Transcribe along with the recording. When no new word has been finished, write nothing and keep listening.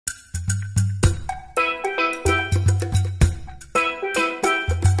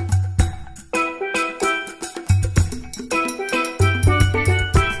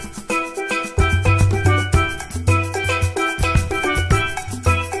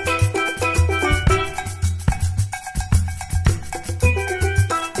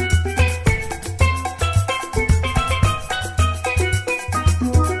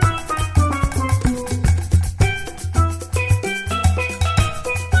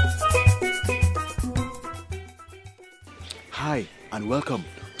and welcome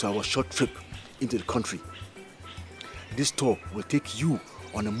to our short trip into the country. This tour will take you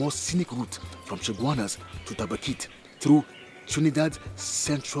on a more scenic route from Chaguanas to Tabaquite through Trinidad's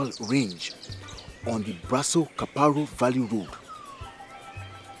Central Range on the Brasso Caparo Valley Road.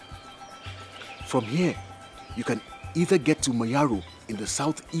 From here, you can either get to Mayaro in the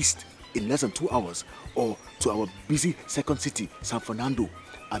southeast in less than 2 hours or to our busy second city, San Fernando,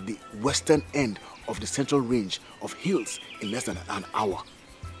 at the western end of the central range of hills in less than an hour.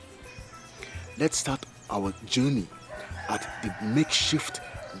 Let's start our journey at the makeshift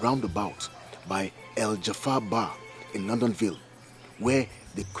roundabout by El Jafar Bar in Longdenville, where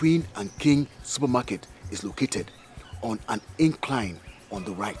the Queen and King supermarket is located on an incline on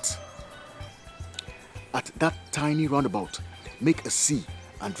the right. At that tiny roundabout, make a C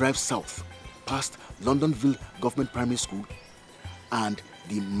and drive south past Longdenville Government Primary School and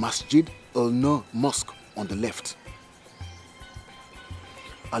the Masjid Al-Nur Mosque on the left.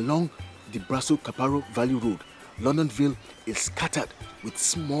 Along the Brasso Caparo Valley Road, Longdenville is scattered with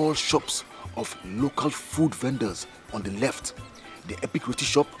small shops of local food vendors on the left. The Epic Roti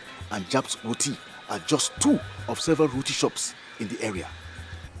Shop and Jap's Roti are just two of several roti shops in the area.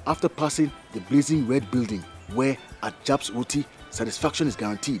 After passing the blazing red building where at Jap's Roti satisfaction is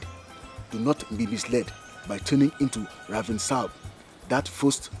guaranteed, do not be misled by turning into Ravinsal, that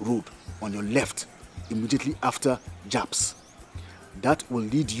first road on your left immediately after Jap's. That will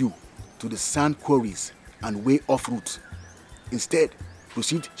lead you to the sand quarries and way off route. Instead,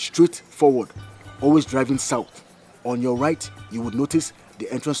 proceed straight forward, always driving south. On your right, you would notice the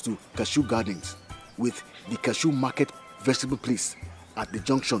entrance to Cashew Gardens with the Cashew Market Vegetable Place at the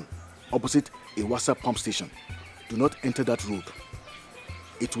junction opposite a Wassa pump station. Do not enter that road.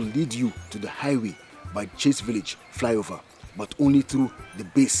 It will lead you to the highway by Chase Village flyover, but only through the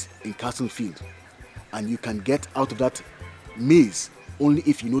base in Castlefield. And you can get out of that maze only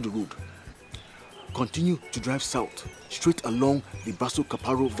if you know the road. Continue to drive south, straight along the Brasso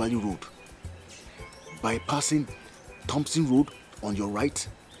Caparo Valley Road, bypassing Thompson Road on your right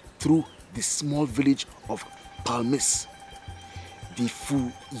through the small village of Palmis. The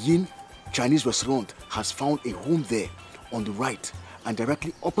Fu Yin Chinese restaurant has found a home there on the right, and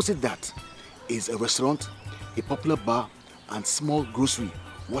directly opposite that is a restaurant, a popular bar and small grocery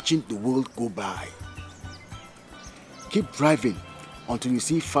watching the world go by. Keep driving until you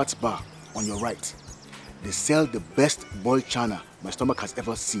see Fats Bar on your right. They sell the best boiled chana my stomach has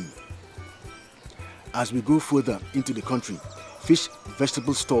ever seen. As we go further into the country, fish,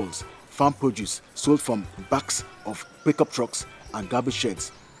 vegetable stalls, farm produce sold from backs of pickup trucks and garbage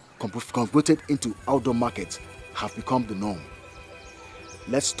sheds converted into outdoor markets have become the norm.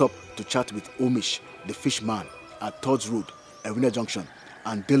 Let's stop to chat with Omish, the fish man, at Todd's Road, Arena Junction,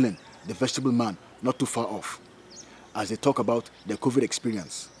 and Dylan, the vegetable man, not too far off, as they talk about their COVID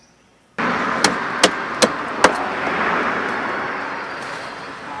experience.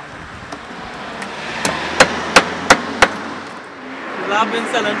 I've been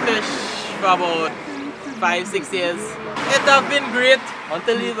selling fish for about 5-6 years. It has been great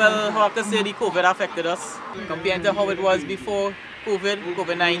until I have to say the COVID affected us. Compared to how it was before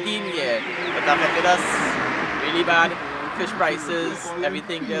COVID-19, yeah, it affected us really bad. Fish prices,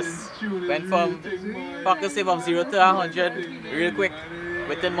 everything just went from 0 to 100 real quick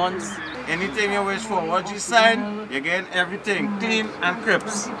within months. Anything you wish for, what you sign, you get everything clean and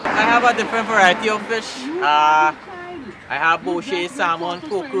crisp. I have a different variety of fish. I have bochet, salmon,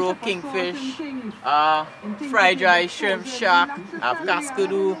 cockerel, kingfish, fried dry shrimp, shark, I have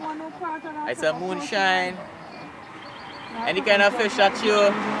cascadoo, I sell moonshine, any kind of fish that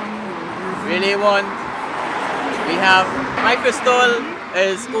you really want. We have, my fish stall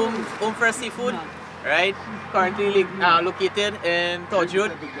is Home Fresh Seafood, right? Currently located in Todd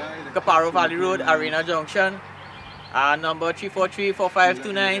Road, Caparo Valley Road, Arena Junction. Number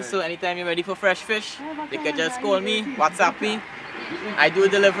 343-4529, so anytime you're ready for fresh fish, they can just call me, WhatsApp me. I do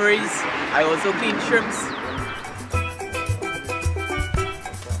deliveries, I also clean shrimps.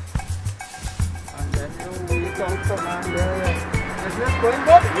 And then we come from there. Is this going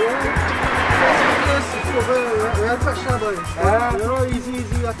good? Yeah. Real fashionable. You know,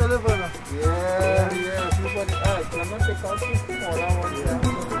 easy at the level. Yeah. Look at it. I'm going to take out this smaller one.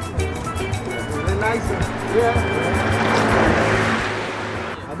 Nice. Yeah.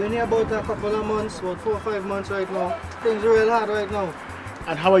 I've been here about a couple of months, about 4 or 5 months right now. Things are real hard right now.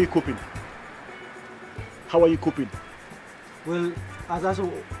 And how are you coping? How are you coping? Well, as I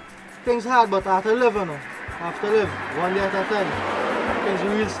said, things hard, but I have to live, you know. I have to live, one day at a time. Things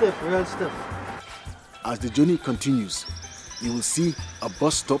are real stiff. As the journey continues, you will see a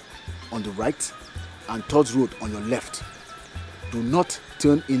bus stop on the right and Todd's Road on your left. Do not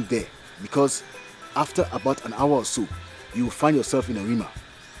turn in there because after about an hour or so, you will find yourself in a rima.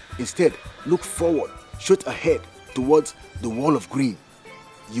 Instead, look forward, straight ahead towards the wall of green.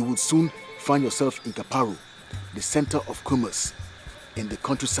 You will soon find yourself in Caparo, the center of commerce in the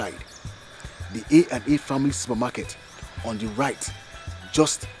countryside. The A&A Family Supermarket on the right,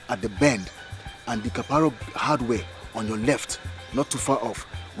 just at the bend, and the Caparo Hardware on your left, not too far off,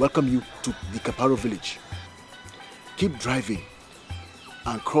 welcome you to the Caparo village. Keep driving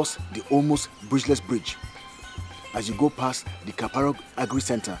and cross the almost bridgeless bridge as you go past the Caparo Agri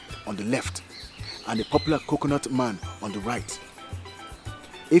Center on the left and the popular coconut man on the right.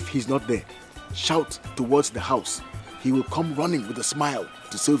 If he's not there, shout towards the house. He will come running with a smile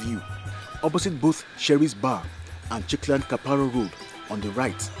to serve you. Opposite both Sherry's Bar and Chickland Caparo Road on the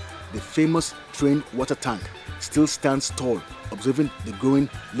right, the famous train water tank still stands tall, observing the growing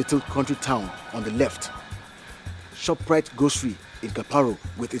little country town on the left. ShopRite Grocery in Caparo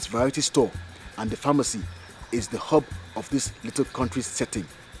with its variety store and the pharmacy is the hub of this little country setting.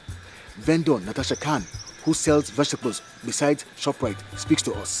 Vendor Natasha Khan, who sells vegetables besides ShopRite, speaks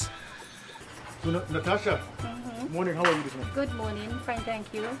to us. So, Natasha, morning, how are you this morning? Good morning, fine,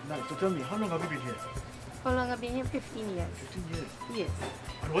 thank you. Nice. So tell me, how long have you been here? How long have I been here? 15 years. 15 years. Yes.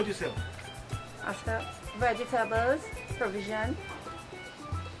 And what do you sell? After vegetables, provision,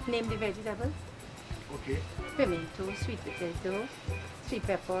 name the vegetables. Okay. Pimento, sweet potato, sweet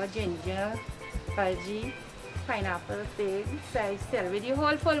pepper, ginger, algae, pineapple, fig, celery. The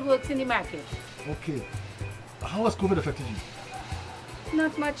whole full works in the market. Okay. How has COVID affected you?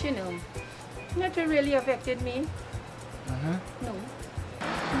 Not much, you know. Not really affected me. No.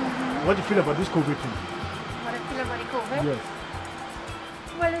 What do you feel about this COVID thing? What I feel about the COVID? Yes.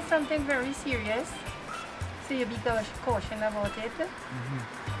 Well, it's something very serious. So you be cautious about it.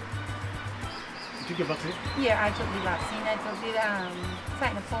 You took your vaccine? Yeah, I took the vaccine. I took the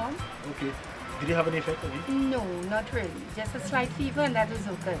Sinopharm. Okay. Did you have any effect on you? No, not really. Just a slight fever and that was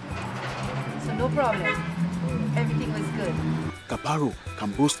okay. So no problem. Everything was good. Caparo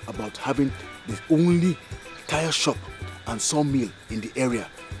can boast about having the only tire shop and sawmill in the area,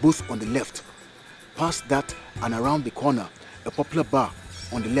 both on the left. Past that and around the corner, a popular bar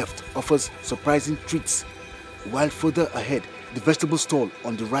on the left offers surprising treats, while further ahead, the vegetable stall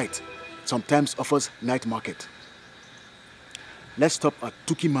on the right sometimes offers night market. Let's stop at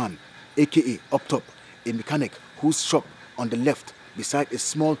Tuki Man, aka Up Top, a mechanic whose shop on the left beside a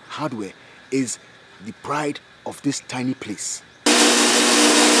small hardware is the pride of this tiny place.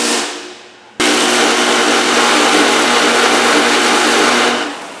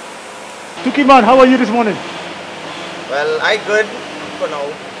 Tuki Man, how are you this morning? Well, I good for now.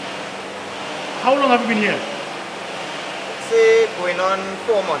 How long have you been here? Say going on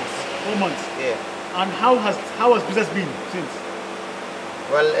 4 months. 4 months. Yeah. And how has business been since?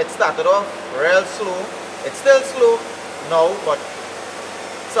 Well, it started off real slow. It's still slow now, but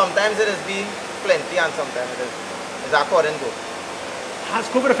sometimes it is be plenty and sometimes it is according to. Has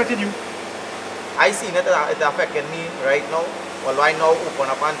COVID affected you? I seen it affecting me right now. Well, I now open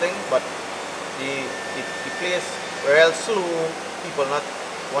up and things, but the place real slow. People not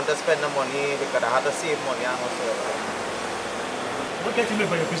want to spend the money because I had to save money and whatsoever. What gets you made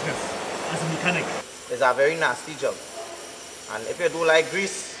by your business as a mechanic? It's a very nasty job. And if you do like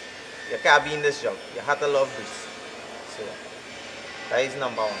grease, you can't be in this job. You have to love grease. So that is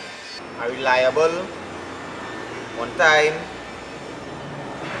number one. And reliable, on time,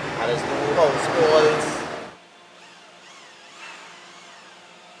 and there's no house calls.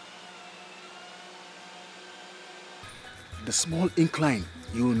 The small incline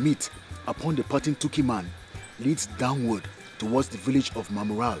you will meet upon departing Tuki Man leads downward towards the village of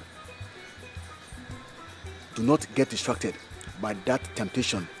Mamural. Do not get distracted by that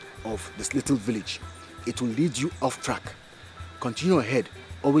temptation of this little village. It will lead you off track. Continue ahead,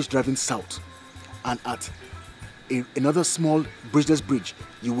 always driving south, and at another small bridgeless bridge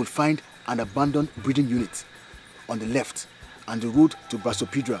you will find an abandoned breeding unit on the left and the road to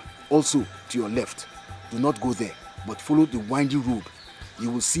Brasopidra also to your left. Do not go there, but follow the windy road. You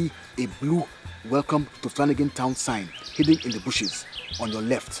will see a blue "Welcome to Flanagan Town" sign hidden in the bushes on your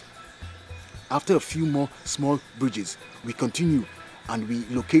left. After a few more small bridges, we continue and we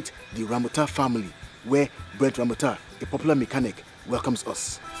locate the Ramota family, where Brent Ramota, a popular mechanic, welcomes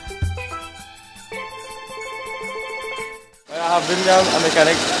us. I have been a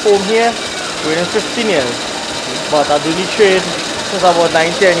mechanic home here within 15 years, but I do the trade since about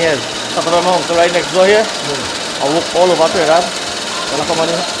 9-10 years. Started with my uncle right next door here. I work all over Trinidad. Then I come on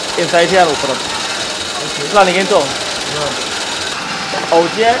inside here and open up. Flanagan Town. Out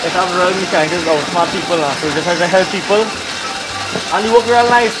here, it have real mechanics, out smart people, so just have to help people And you work real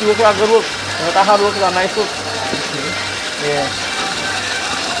nice, you work real good work. Not a hard work, it's a nice work. Yeah.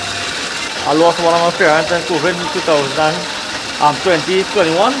 I lost one of my parents in COVID in 2021.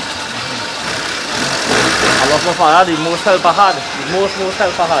 I lost my father, the most help I had. The most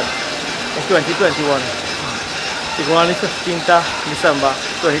help I had in 2021. He got on the 15th of December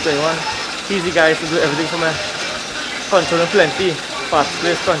 2021. He's the guy to do everything for me. Controlling plenty. Fast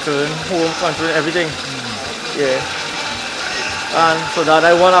place, controlling home, controlling everything. Yeah. And so that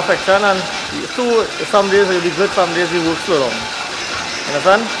I want affection, and two, some days will be good, some days we work slow down.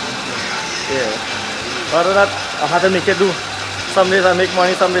 Understand? Yeah. Other than that, I have to make it do. Some days I make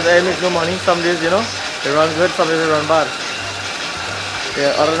money, some days I make no money, some days, you know, they run good, some days they run bad.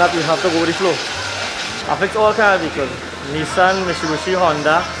 Yeah, other than that, we have to go with the flow. I fix all kinds of vehicles. Nissan, Mitsubishi,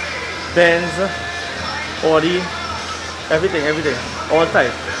 Honda, Benz, Audi, everything. All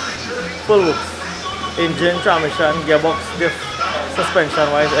types. Full works. Engine, transmission, gearbox, diff, suspension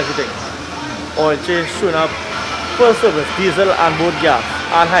wise, everything. Oil change, tune up, full service, diesel and both gas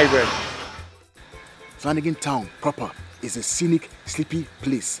and hybrid. Flanagan Town proper is a scenic, sleepy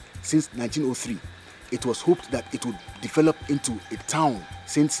place since 1903. It was hoped that it would develop into a town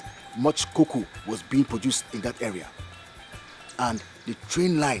since much cocoa was being produced in that area. And the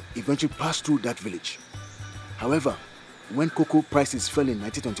train line eventually passed through that village. However, when cocoa prices fell in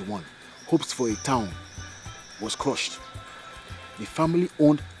 1921, hopes for a town was crushed. The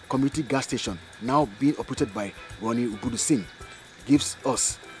family-owned community gas station, now being operated by Ronnie Ubudu Singh, gives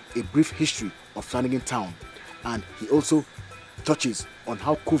us a brief history of Flanagan Town, and he also touches on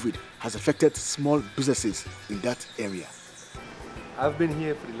how COVID has affected small businesses in that area. I've been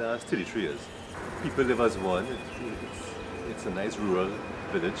here for the last 33 years. People live as one. It's a nice rural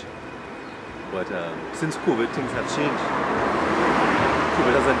village. But since COVID, things have changed.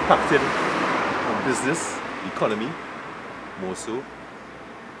 COVID has impacted on business, the economy, more so.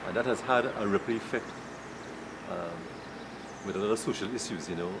 And that has had a ripple effect with a lot of social issues,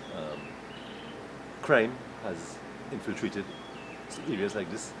 you know. Crime has infiltrated areas like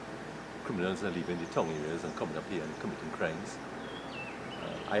this. Criminals are leaving the town areas and coming up here and committing crimes.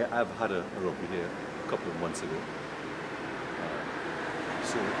 I've had a robbery here a couple of months ago.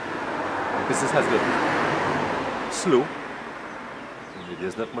 So business has gotten slow.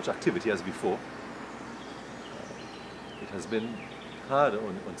 There's not much activity as before. It has been hard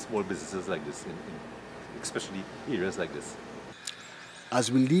on small businesses like this, especially areas like this.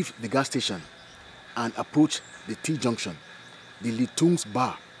 As we leave the gas station and approach the T-junction, the Litungs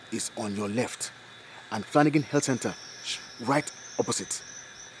Bar is on your left and Flanagan Health Center right opposite.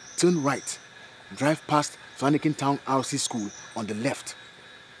 Turn right, drive past Flanagan Town RC School on the left,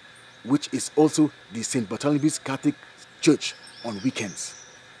 which is also the St. Bartholomew's Catholic Church on weekends.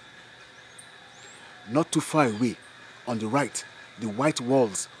 Not too far away, on the right, the white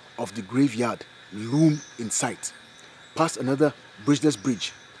walls of the graveyard loom in sight. Pass another bridgeless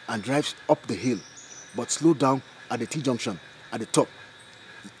bridge and drive up the hill, but slow down at the T-junction at the top.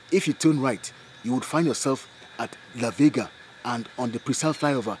 If you turn right, you would find yourself at La Vega, and on the Presal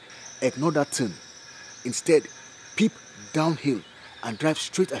flyover, ignore that turn. Instead, peep downhill and drive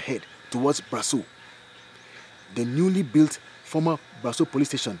straight ahead towards Brasso. The newly built former Brasso police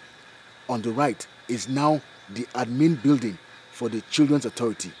station on the right is now the admin building for the Children's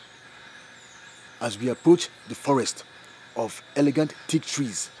Authority. As we approach the forest of elegant teak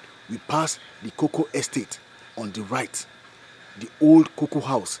trees, we pass the cocoa estate on the right. The old cocoa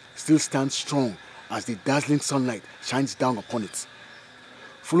house still stands strong as the dazzling sunlight shines down upon it.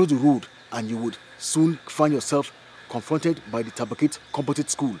 Follow the road and you would soon find yourself confronted by the Tabaquite Composite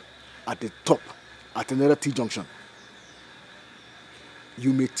School at the top at another T-junction.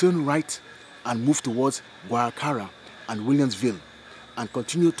 You may turn right and move towards Guaracara and Williamsville and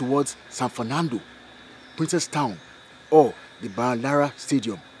continue towards San Fernando, Princess Town, or the Baranlara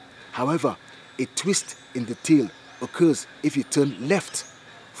Stadium. However, a twist in the tail occurs if you turn left,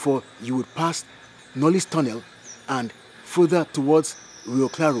 for you would pass Nolly's Tunnel and further towards Rio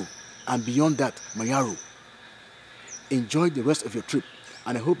Claro, and beyond that, Mayaro. Enjoy the rest of your trip,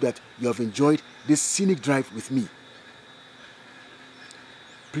 and I hope that you have enjoyed this scenic drive with me.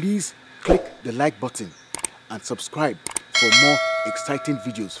 Please click the like button and subscribe for more exciting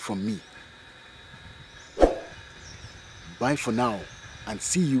videos from me. Bye for now, and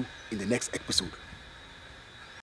see you in the next episode.